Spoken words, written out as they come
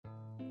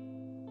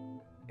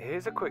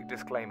Here's a quick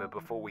disclaimer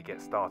before we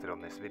get started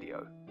on this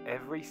video.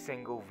 Every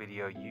single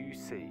video you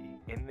see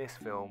in this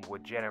film were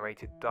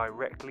generated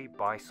directly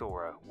by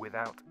Sora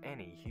without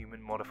any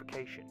human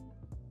modification.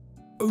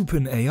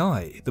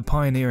 OpenAI, the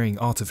pioneering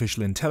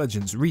artificial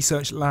intelligence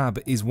research lab,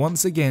 is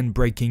once again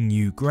breaking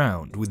new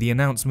ground with the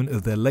announcement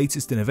of their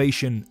latest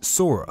innovation,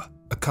 Sora,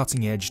 a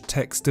cutting-edge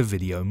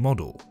text-to-video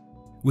model.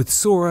 With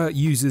Sora,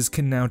 users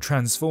can now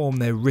transform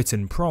their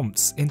written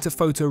prompts into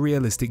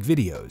photorealistic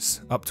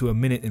videos, up to a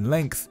minute in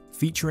length,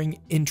 featuring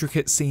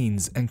intricate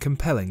scenes and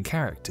compelling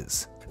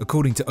characters.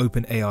 According to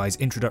OpenAI's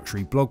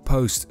introductory blog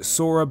post,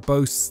 Sora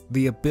boasts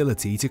the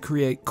ability to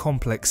create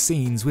complex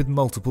scenes with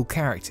multiple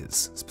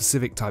characters,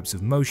 specific types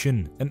of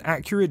motion, and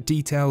accurate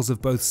details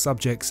of both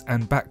subjects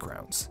and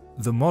backgrounds.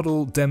 The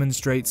model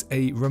demonstrates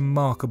a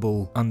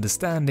remarkable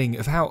understanding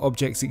of how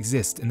objects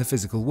exist in the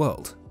physical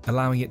world,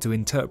 allowing it to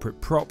interpret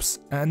props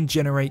and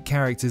generate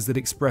characters that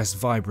express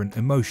vibrant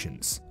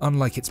emotions.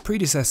 Unlike its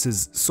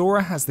predecessors,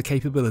 Sora has the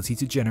capability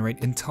to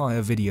generate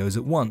entire videos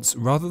at once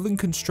rather than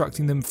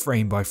constructing them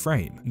frame by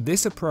frame.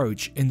 This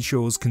approach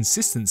ensures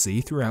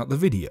consistency throughout the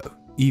video,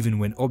 even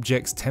when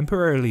objects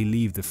temporarily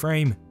leave the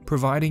frame,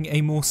 providing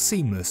a more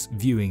seamless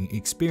viewing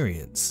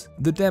experience.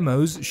 The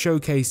demos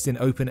showcased in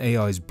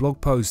OpenAI's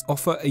blog post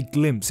offer a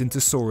glimpse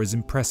into Sora's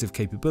impressive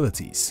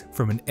capabilities,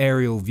 from an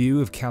aerial view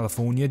of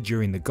California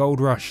during the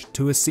gold rush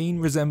to a scene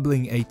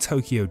resembling a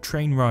Tokyo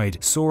train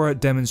ride. Sora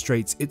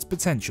demonstrates its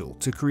potential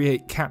to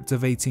create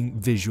captivating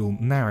visual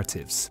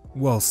narratives.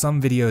 While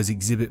some videos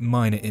exhibit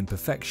minor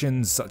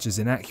imperfections, such as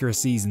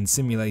inaccuracies in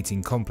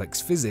simulating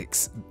complex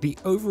physics, the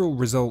overall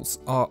results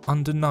are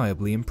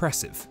undeniably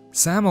impressive.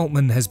 Sam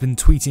Altman has been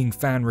tweeting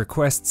fan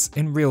requests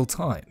in real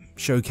time,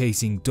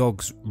 showcasing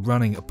dogs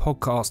running a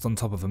podcast on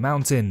top of a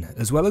mountain,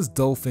 as well as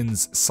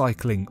dolphins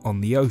cycling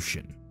on the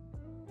ocean.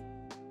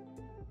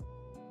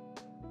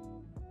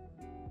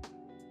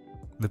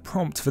 The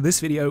prompt for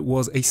this video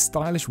was a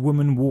stylish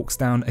woman walks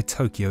down a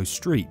Tokyo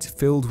street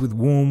filled with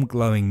warm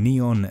glowing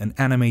neon and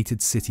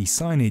animated city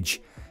signage.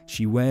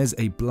 She wears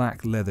a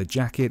black leather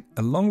jacket,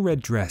 a long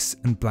red dress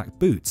and black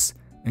boots,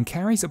 and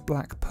carries a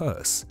black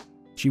purse.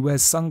 She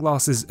wears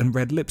sunglasses and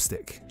red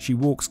lipstick. She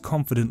walks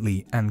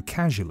confidently and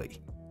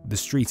casually. The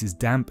street is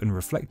damp and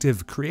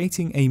reflective,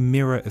 creating a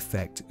mirror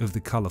effect of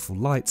the colourful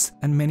lights,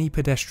 and many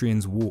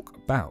pedestrians walk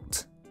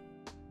about.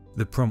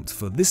 The prompt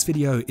for this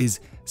video is: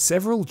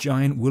 several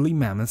giant woolly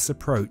mammoths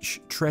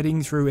approach,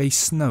 treading through a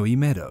snowy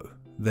meadow.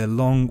 Their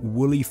long,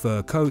 woolly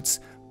fur coats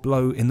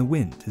blow in the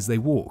wind as they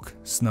walk.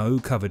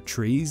 Snow-covered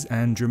trees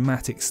and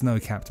dramatic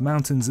snow-capped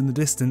mountains in the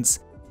distance.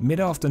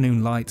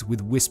 Mid-afternoon light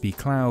with wispy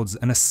clouds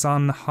and a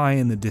sun high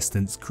in the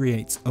distance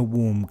creates a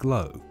warm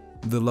glow.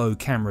 The low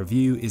camera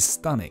view is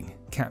stunning,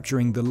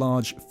 capturing the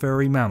large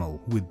furry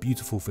mammal with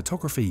beautiful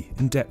photography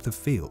and depth of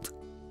field.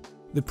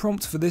 The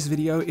prompt for this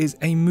video is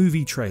a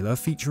movie trailer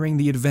featuring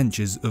the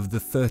adventures of the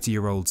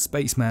 30-year-old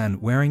spaceman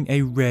wearing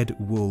a red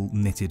wool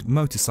knitted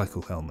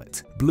motorcycle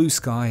helmet. Blue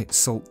sky,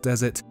 salt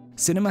desert,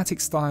 cinematic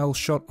style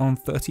shot on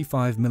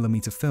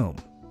 35mm film,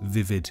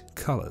 vivid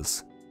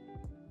colors.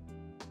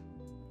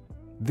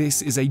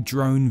 This is a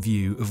drone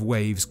view of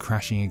waves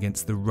crashing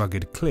against the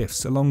rugged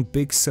cliffs along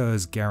Big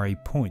Sur's Gary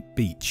Point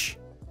Beach.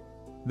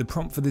 The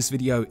prompt for this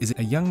video is: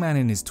 a young man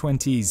in his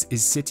 20s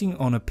is sitting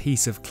on a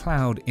piece of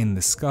cloud in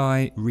the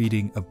sky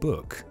reading a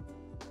book.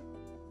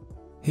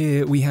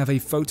 Here we have a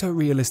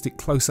photorealistic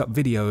close-up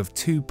video of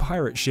two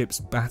pirate ships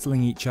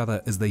battling each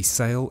other as they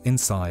sail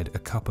inside a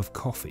cup of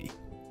coffee.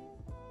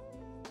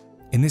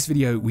 In this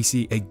video, we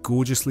see a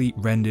gorgeously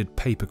rendered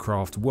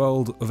papercraft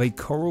world of a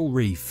coral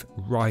reef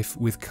rife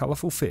with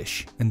colourful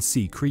fish and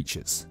sea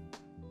creatures.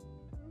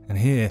 And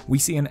here, we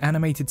see an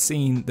animated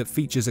scene that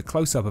features a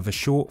close-up of a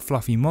short,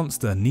 fluffy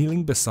monster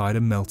kneeling beside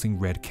a melting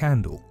red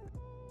candle.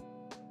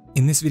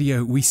 In this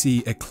video, we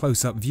see a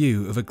close-up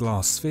view of a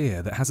glass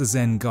sphere that has a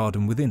Zen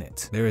garden within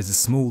it. There is a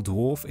small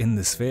dwarf in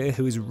the sphere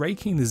who is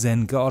raking the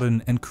Zen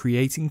garden and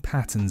creating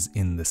patterns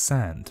in the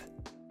sand.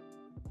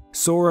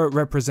 Sora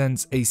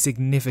represents a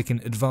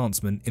significant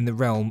advancement in the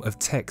realm of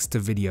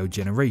text-to-video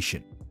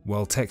generation.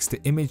 While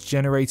text-to-image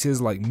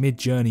generators like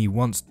Midjourney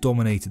once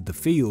dominated the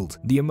field,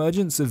 the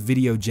emergence of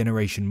video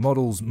generation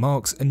models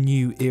marks a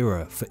new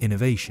era for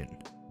innovation.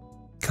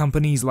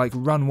 Companies like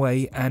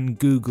Runway and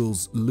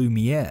Google's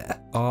Lumiere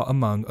are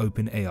among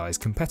OpenAI's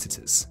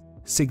competitors,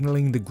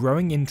 signaling the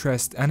growing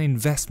interest and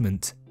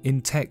investment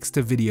in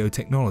text-to-video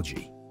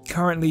technology.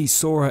 Currently,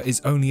 Sora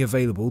is only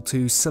available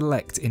to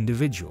select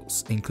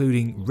individuals,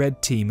 including red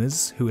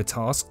teamers who are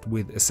tasked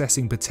with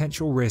assessing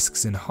potential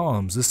risks and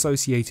harms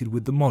associated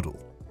with the model.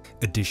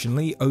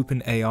 Additionally,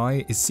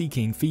 OpenAI is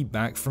seeking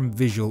feedback from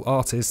visual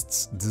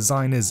artists,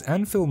 designers,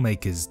 and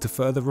filmmakers to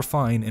further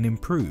refine and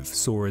improve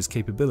Sora's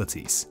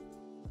capabilities.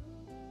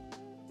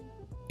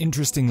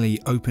 Interestingly,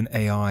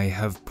 OpenAI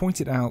have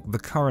pointed out the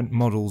current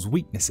model's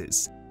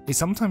weaknesses. It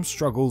sometimes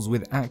struggles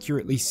with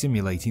accurately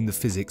simulating the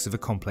physics of a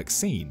complex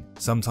scene.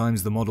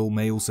 Sometimes the model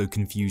may also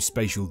confuse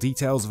spatial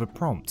details of a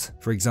prompt,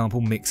 for example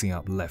mixing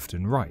up left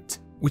and right.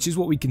 which is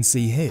what we can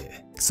see here.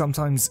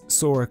 Sometimes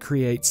Sora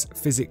creates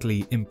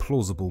physically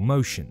implausible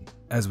motion.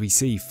 As we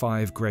see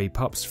 5 grey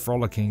pups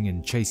frolicking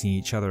and chasing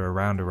each other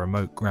around a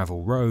remote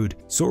gravel road,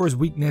 Sora's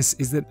weakness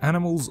is that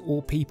animals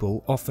or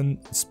people often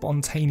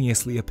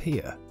spontaneously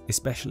appear,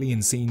 especially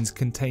in scenes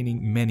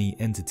containing many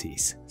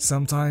entities.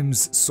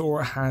 Sometimes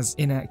Sora has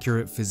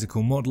inaccurate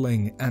physical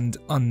modelling and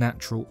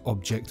unnatural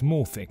object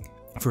morphing.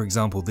 For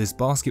example, this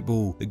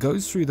basketball that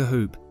goes through the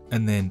hoop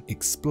and then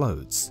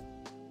explodes.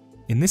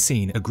 In this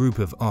scene, a group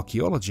of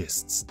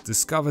archaeologists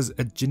discovers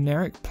a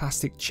generic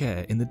plastic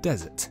chair in the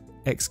desert,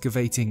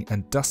 excavating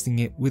and dusting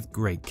it with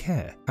great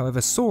care.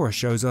 However, Sora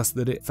shows us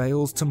that it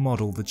fails to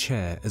model the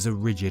chair as a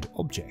rigid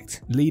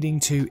object, leading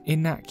to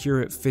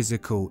inaccurate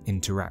physical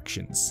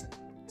interactions.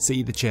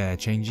 See the chair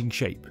changing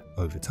shape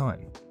over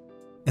time.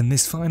 In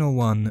this final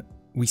one,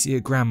 we see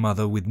a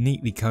grandmother with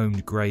neatly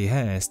combed grey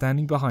hair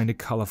standing behind a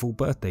colourful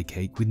birthday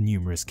cake with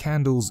numerous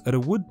candles at a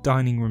wood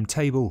dining room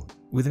table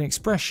with an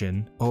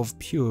expression of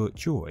pure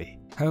joy.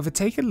 However,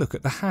 take a look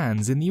at the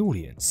hands in the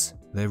audience.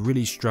 They're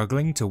really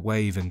struggling to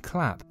wave and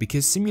clap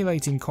because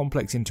simulating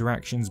complex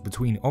interactions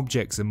between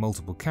objects and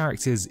multiple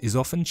characters is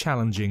often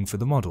challenging for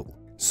the model.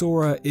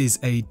 Sora is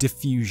a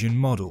diffusion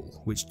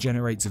model, which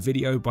generates a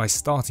video by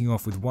starting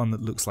off with one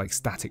that looks like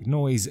static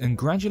noise and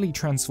gradually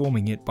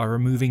transforming it by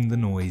removing the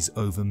noise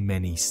over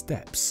many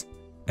steps.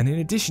 And in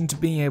addition to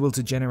being able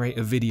to generate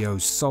a video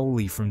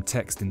solely from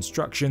text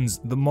instructions,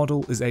 the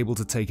model is able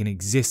to take an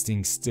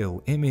existing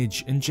still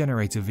image and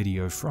generate a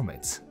video from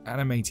it,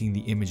 animating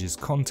the image's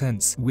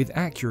contents with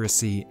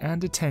accuracy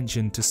and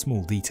attention to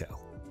small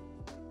detail.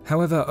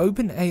 However,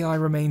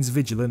 OpenAI remains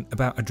vigilant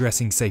about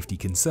addressing safety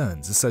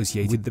concerns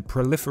associated with the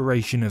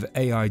proliferation of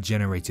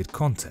AI-generated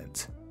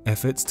content.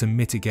 Efforts to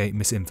mitigate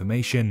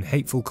misinformation,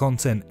 hateful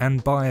content,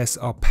 and bias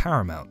are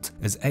paramount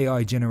as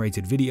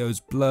AI-generated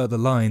videos blur the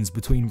lines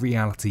between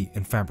reality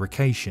and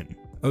fabrication.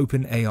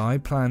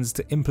 OpenAI plans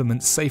to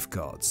implement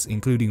safeguards,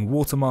 including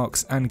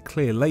watermarks and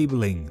clear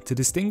labeling, to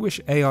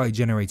distinguish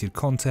AI-generated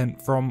content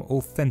from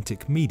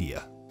authentic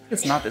media.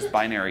 It's not this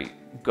binary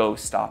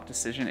go-stop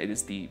decision, it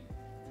is the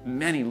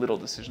many little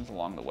decisions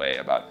along the way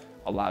about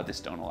allow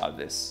this, don't allow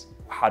this,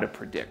 how to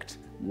predict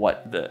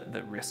what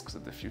the risks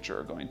of the future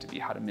are going to be,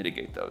 how to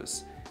mitigate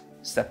those,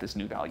 set this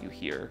new value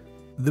here.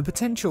 The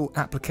potential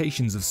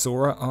applications of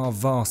Sora are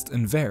vast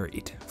and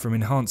varied, from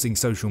enhancing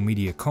social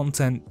media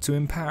content to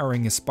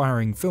empowering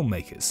aspiring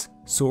filmmakers.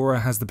 Sora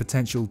has the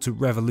potential to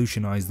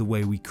revolutionize the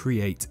way we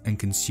create and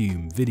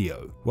consume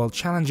video. While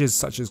challenges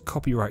such as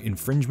copyright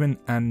infringement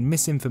and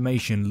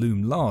misinformation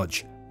loom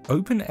large,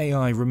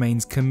 OpenAI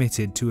remains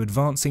committed to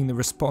advancing the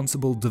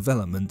responsible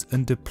development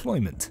and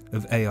deployment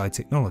of AI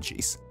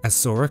technologies. As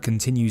Sora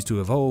continues to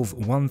evolve,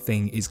 one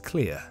thing is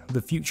clear: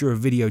 the future of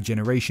video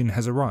generation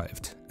has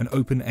arrived, and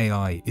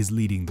OpenAI is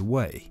leading the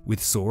way.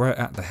 With Sora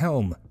at the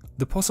helm,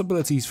 the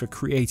possibilities for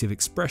creative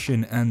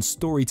expression and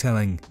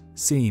storytelling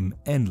seem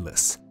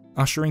endless,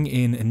 ushering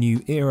in a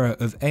new era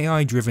of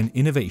AI-driven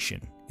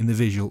innovation in the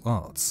visual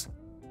arts.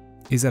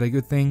 Is that a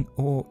good thing,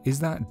 or is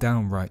that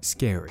downright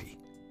scary?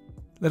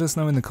 Let us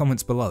know in the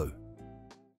comments below.